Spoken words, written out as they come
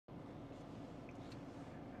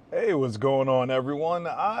Hey, what's going on, everyone?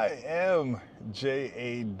 I am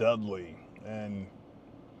J.A. Dudley, and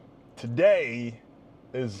today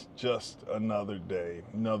is just another day,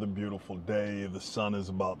 another beautiful day. The sun is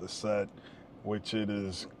about to set, which it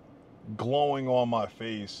is glowing on my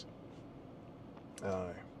face. I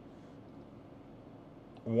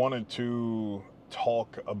wanted to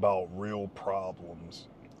talk about real problems.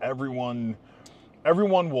 Everyone,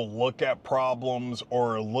 everyone will look at problems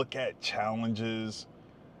or look at challenges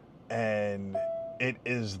and it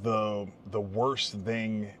is the worst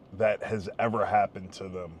thing that has ever happened to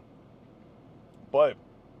them. But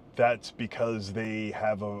that's because they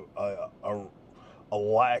have a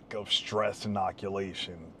lack of stress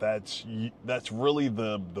inoculation. That's really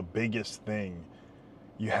the biggest thing.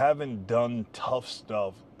 You haven't done tough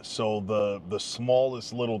stuff, so the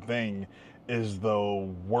smallest little thing is the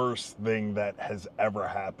worst thing that has ever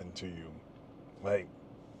happened to you. Like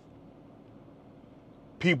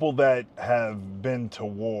people that have been to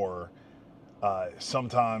war,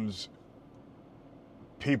 sometimes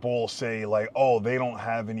people will say like, "Oh, they don't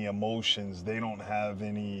have any emotions. They don't have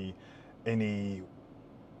any any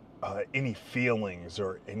feelings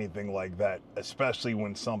or anything like that." Especially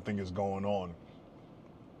when something is going on.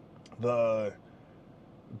 the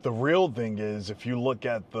The real thing is, if you look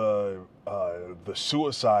at the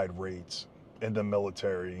suicide rates in the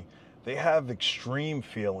military, they have extreme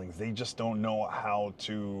feelings. They just don't know how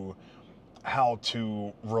to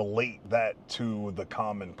relate that to the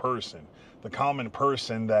common person. The common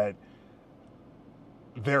person that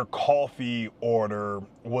their coffee order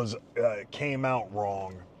was came out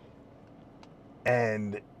wrong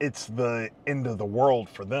and it's the end of the world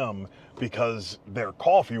for them because their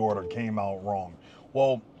coffee order came out wrong.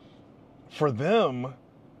 Well, for them,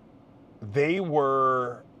 they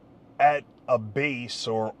were at a base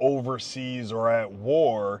or overseas or at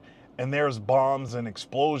war, and there's bombs and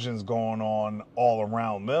explosions going on all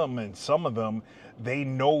around them, and some of them, they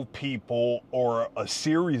know people or a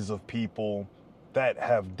series of people that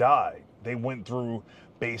have died. They went through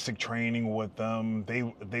basic training with them.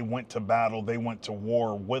 They went to battle, they went to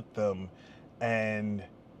war with them, and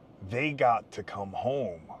they got to come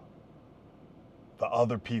home. The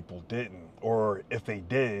other people didn't, or if they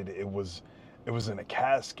did, it was in a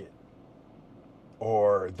casket,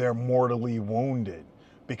 or they're mortally wounded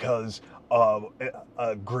because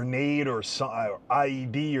a grenade or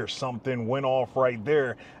IED or something went off right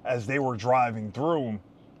there as they were driving through,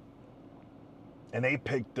 and they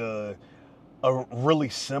picked a really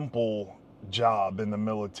simple job in the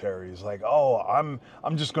military. It's like, oh, I'm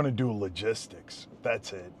just gonna do logistics.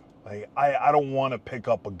 That's it. Like I don't want to pick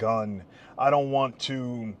up a gun. I don't want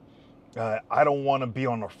to. I don't want to be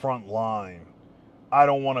on the front line. I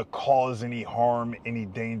don't want to cause any harm, any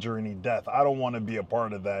danger, any death. I don't want to be a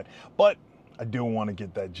part of that. But I do want to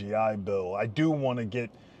get that GI Bill. I do want to get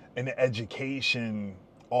an education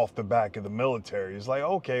off the back of the military. It's like,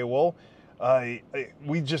 okay, well,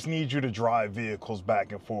 we just need you to drive vehicles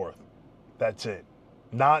back and forth. That's it.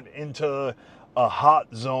 Not into a hot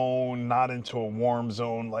zone, not into a warm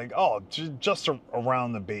zone. Like, oh, just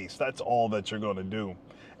around the base. That's all that you're going to do.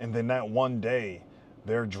 And then that one day,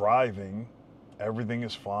 they're driving, everything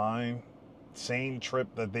is fine. Same trip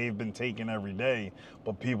that they've been taking every day,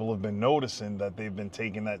 but people have been noticing that they've been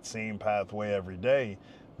taking that same pathway every day.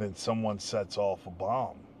 Then someone sets off a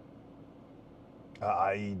bomb, a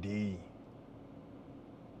IED.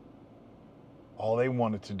 All they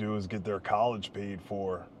wanted to do is get their college paid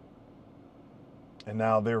for, and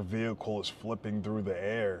now their vehicle is flipping through the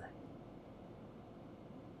air.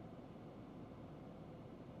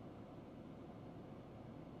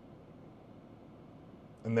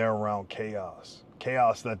 And they're around chaos.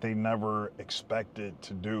 Chaos that they never expected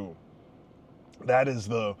to do. That is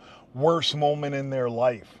the worst moment in their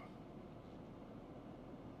life.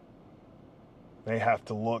 They have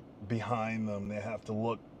to look behind them. They have to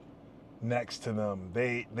look next to them.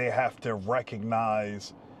 They have to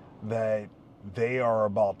recognize that they are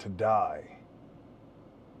about to die.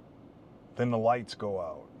 Then the lights go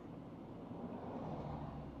out.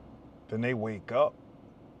 Then they wake up.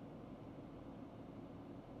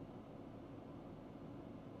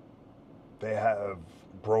 They have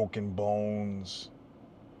broken bones.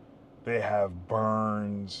 They have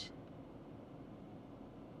burns.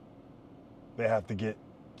 They have to get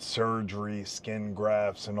surgery, skin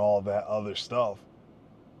grafts, and all that other stuff.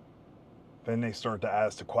 Then they start to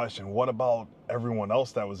ask the question, what about everyone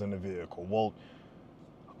else that was in the vehicle? Well,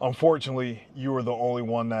 unfortunately, you were the only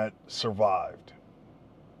one that survived.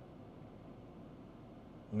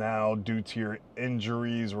 Now, due to your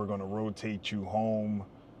injuries, we're going to rotate you home,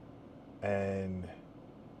 and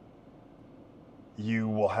You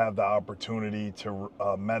will have the opportunity to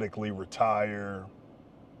medically retire,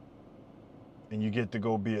 and you get to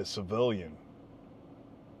go be a civilian.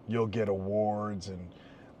 You'll get awards and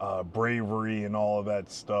bravery and all of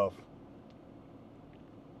that stuff.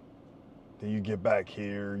 Then you get back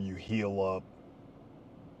here, you heal up.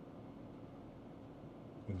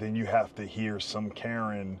 And then you have to hear some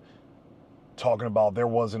Karen talking about there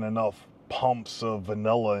wasn't enough pumps of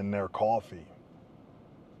vanilla in their coffee.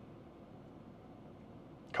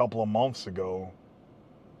 A couple of months ago,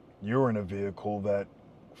 you were in a vehicle that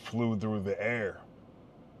flew through the air.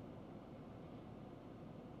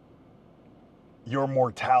 Your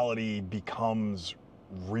mortality becomes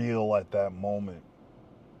real at that moment.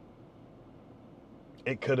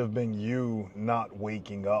 It could have been you not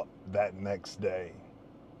waking up that next day.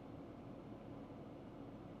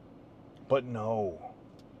 But no,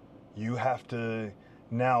 you have to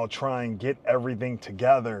now try and get everything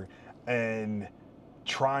together and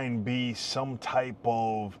try and be some type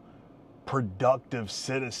of productive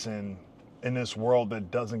citizen in this world that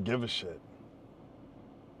doesn't give a shit.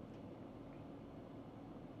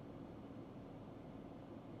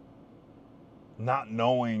 Not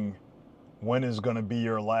knowing when is going to be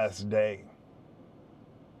your last day.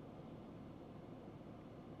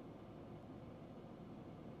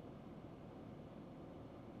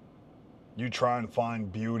 You try and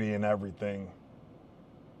find beauty in everything,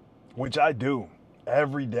 which I do.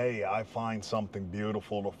 Every day I find something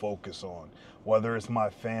beautiful to focus on, whether it's my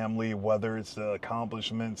family, whether it's the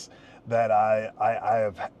accomplishments that I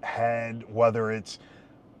have had, whether it's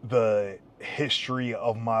the history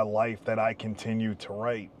of my life that I continue to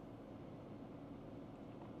write.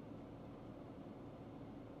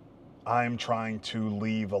 I'm trying to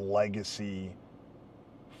leave a legacy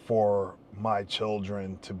for my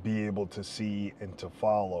children to be able to see and to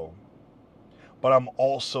follow. But I'm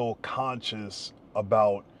also conscious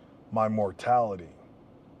about my mortality.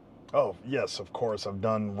 Oh, yes, of course, I've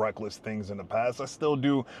done reckless things in the past. I still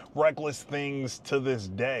do reckless things to this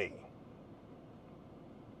day.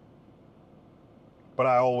 But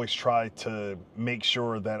I always try to make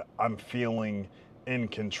sure that I'm feeling in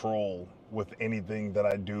control with anything that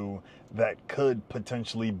I do that could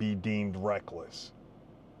potentially be deemed reckless.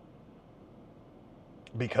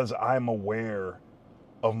 Because I'm aware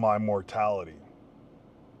of my mortality.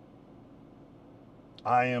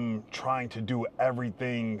 I am trying to do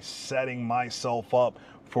everything, setting myself up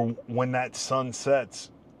for when that sun sets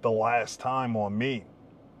the last time on me.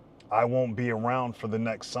 I won't be around for the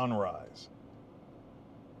next sunrise.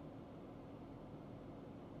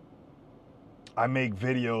 I make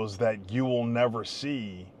videos that you will never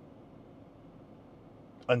see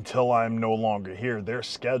until I'm no longer here. They're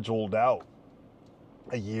scheduled out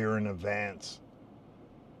a year in advance,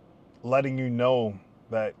 letting you know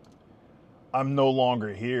that I'm no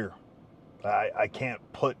longer here. I can't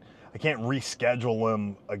reschedule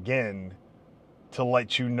them again to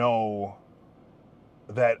let you know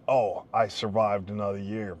that, oh, I survived another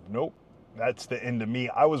year. Nope, that's the end of me.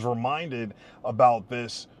 I was reminded about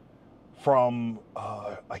this from,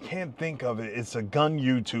 I can't think of it. It's a gun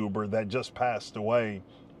YouTuber that just passed away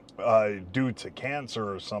due to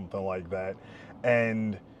cancer or something like that.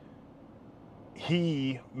 And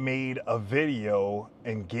he made a video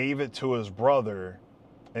and gave it to his brother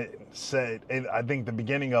and said, and I think the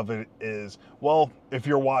beginning of it is, well, if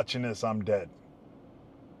you're watching this, I'm dead.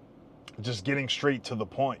 Just getting straight to the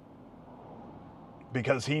point.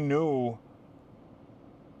 Because he knew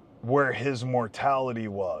where his mortality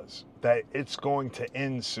was, that it's going to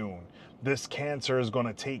end soon. This cancer is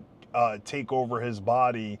going to take over his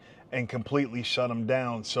body and completely shut him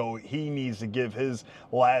down. So he needs to give his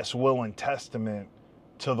last will and testament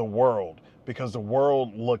to the world, because the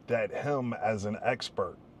world looked at him as an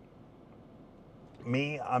expert.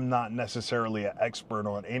 Me, I'm not necessarily an expert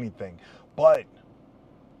on anything, but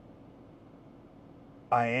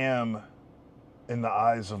I am in the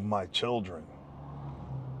eyes of my children.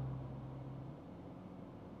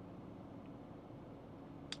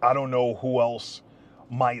 I don't know who else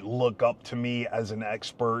might look up to me as an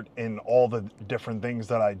expert in all the different things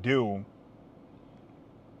that I do,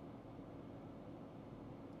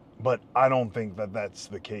 but I don't think that that's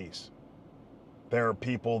the case. There are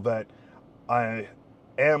people that I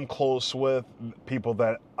am close with, people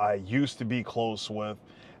that I used to be close with,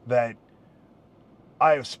 that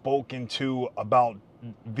I have spoken to about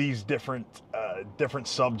these different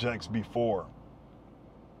subjects before.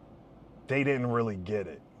 They didn't really get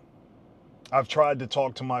it. I've tried to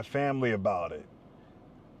talk to my family about it,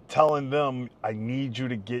 telling them I need you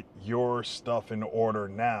to get your stuff in order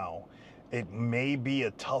now. It may be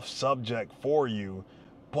a tough subject for you,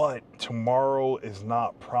 but tomorrow is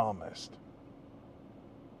not promised.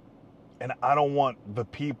 And I don't want the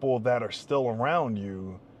people that are still around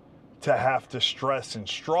you to have to stress and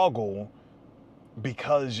struggle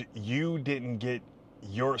because you didn't get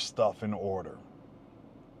your stuff in order.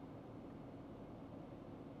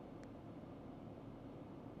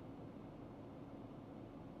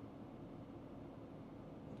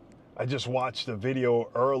 I just watched a video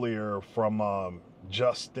earlier from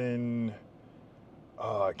Justin.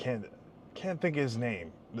 I can't think of his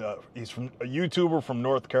name. He's from a YouTuber from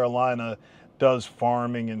North Carolina, does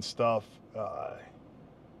farming and stuff.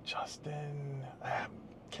 Justin, I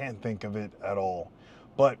can't think of it at all.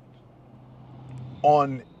 But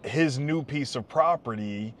on his new piece of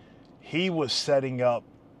property, he was setting up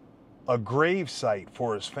a grave site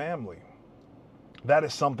for his family. That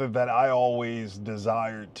is something that I always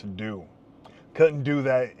desired to do. Couldn't do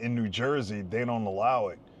that in New Jersey. They don't allow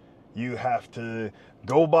it. You have to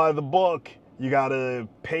go by the book. You got to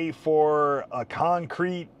pay for a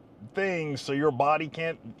concrete thing so your body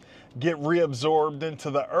can't get reabsorbed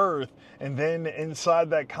into the earth. And then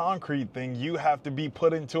inside that concrete thing, you have to be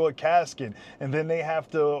put into a casket. And then they have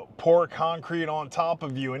to pour concrete on top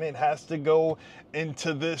of you. And it has to go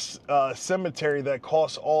into this cemetery that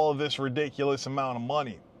costs all of this ridiculous amount of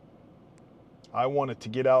money. I wanted to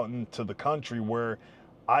get out into the country where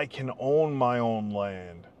I can own my own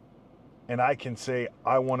land. And I can say,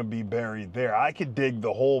 I want to be buried there. I could dig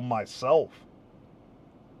the hole myself.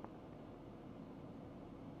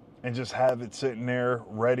 And just have it sitting there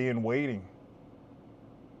ready and waiting.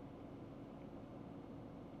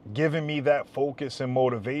 Giving me that focus and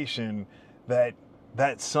motivation that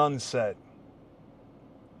sunset.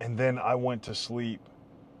 And then I went to sleep.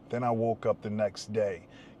 Then I woke up the next day.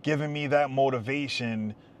 Giving me that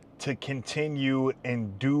motivation to continue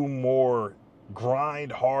and do more,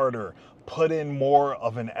 grind harder, put in more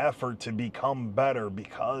of an effort to become better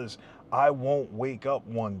because I won't wake up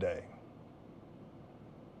one day.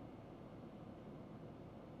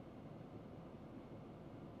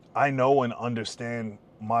 I know and understand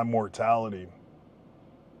my mortality.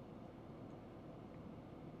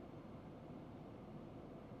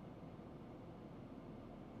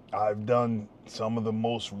 I've done some of the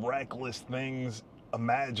most reckless things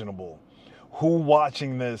imaginable. Who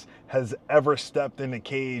watching this has ever stepped in a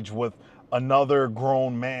cage with another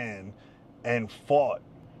grown man and fought?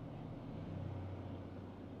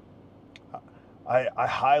 I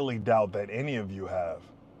highly doubt that any of you have.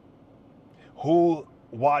 Who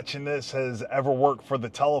watching this has ever worked for the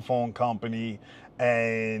telephone company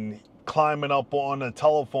and climbing up on a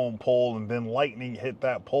telephone pole and then lightning hit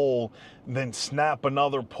that pole, and then snap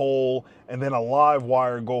another pole, and then a live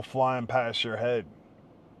wire go flying past your head?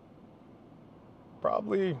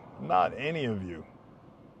 Probably not any of you.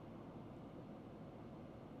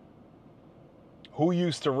 Who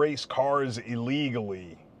used to race cars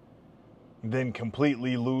illegally, then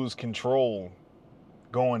completely lose control,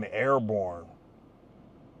 going airborne,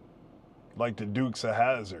 like the Dukes of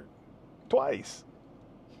Hazzard, twice?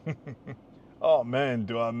 Oh man,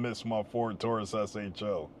 do I miss my Ford Taurus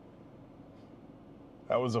SHO.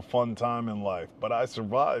 That was a fun time in life, but I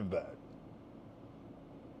survived that.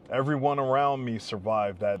 Everyone around me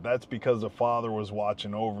survived that. That's because the Father was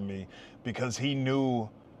watching over me, because he knew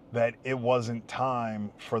that it wasn't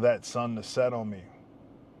time for that sun to set on me.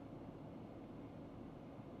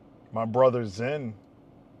 My brother Zen,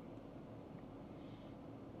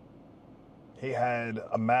 he had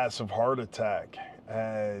a massive heart attack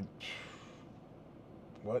at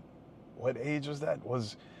what age was that?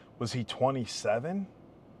 Was he 27?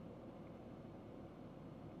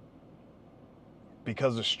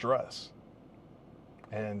 Because of stress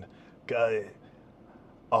and a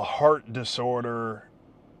heart disorder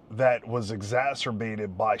that was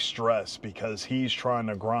exacerbated by stress because he's trying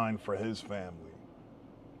to grind for his family.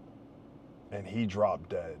 And he dropped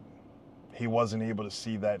dead. He wasn't able to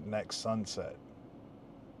see that next sunset.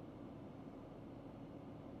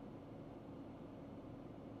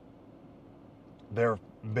 There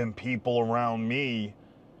have been people around me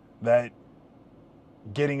that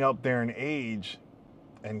getting up there in age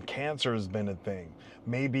and cancer has been a thing.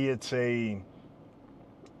 Maybe it's a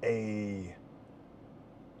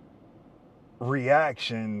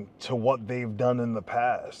reaction to what they've done in the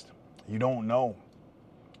past. You don't know,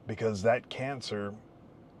 because that cancer,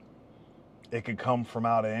 it could come from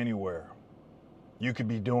out of anywhere. You could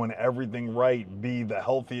be doing everything right, be the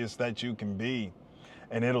healthiest that you can be,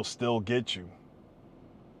 and it'll still get you.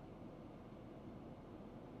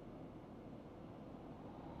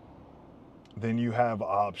 Then you have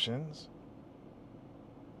options.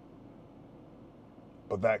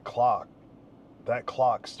 But that clock that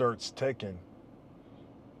clock starts ticking.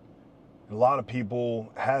 A lot of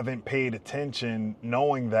people haven't paid attention,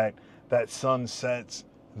 knowing that that sun sets,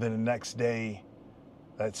 then the next day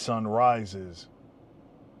that sun rises.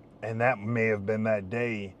 And that may have been that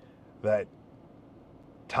day that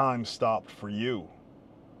time stopped for you.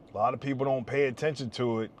 A lot of people don't pay attention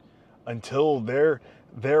to it until they're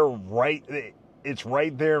right, it's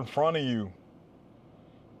right there in front of you.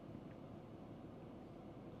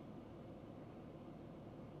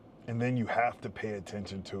 And then you have to pay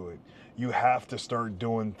attention to it. You have to start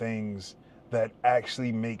doing things that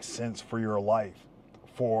actually make sense for your life,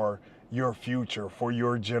 for your future, for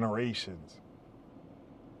your generations.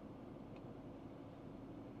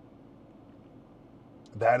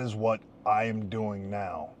 That is what I am doing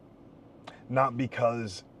now. Not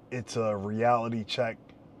because it's a reality check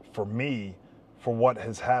for me for what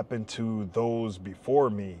has happened to those before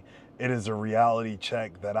me. It is a reality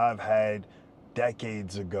check that I've had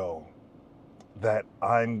decades ago, that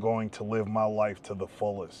I'm going to live my life to the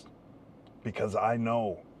fullest, because I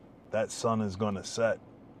know that sun is going to set.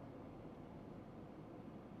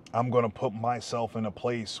 I'm going to put myself in a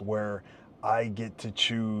place where I get to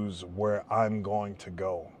choose where I'm going to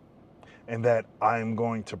go, and that I'm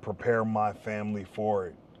going to prepare my family for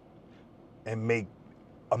it and make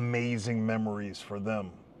amazing memories for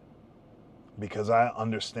them, because I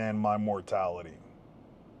understand my mortality.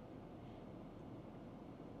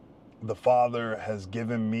 The Father has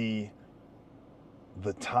given me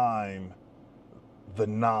the time, the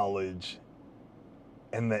knowledge,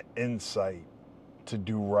 and the insight to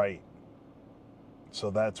do right. So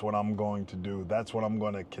that's what I'm going to do. That's what I'm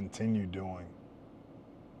going to continue doing.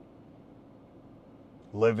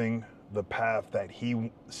 Living the path that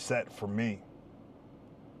He set for me.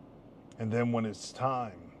 And then when it's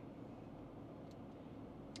time,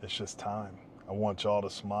 it's just time. I want y'all to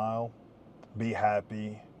smile, be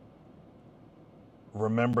happy.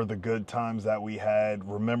 Remember the good times that we had.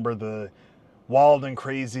 Remember the wild and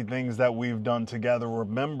crazy things that we've done together.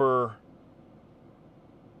 Remember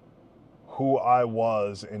who I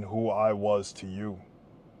was and who I was to you.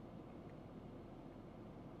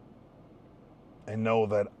 And know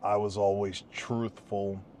that I was always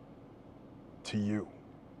truthful to you.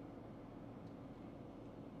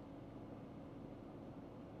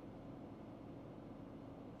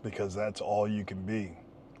 Because that's all you can be.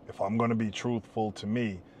 If I'm going to be truthful to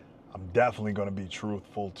me, I'm definitely going to be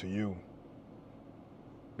truthful to you.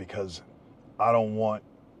 Because I don't want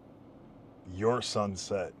your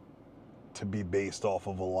sunset to be based off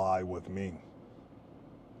of a lie with me.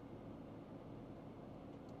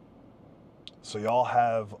 So y'all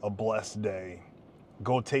have a blessed day.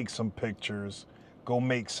 Go take some pictures. Go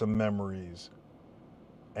make some memories.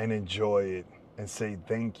 And enjoy it. And say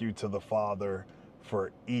thank you to the Father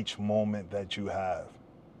for each moment that you have.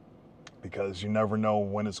 Because you never know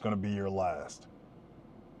when it's going to be your last.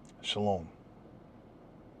 Shalom.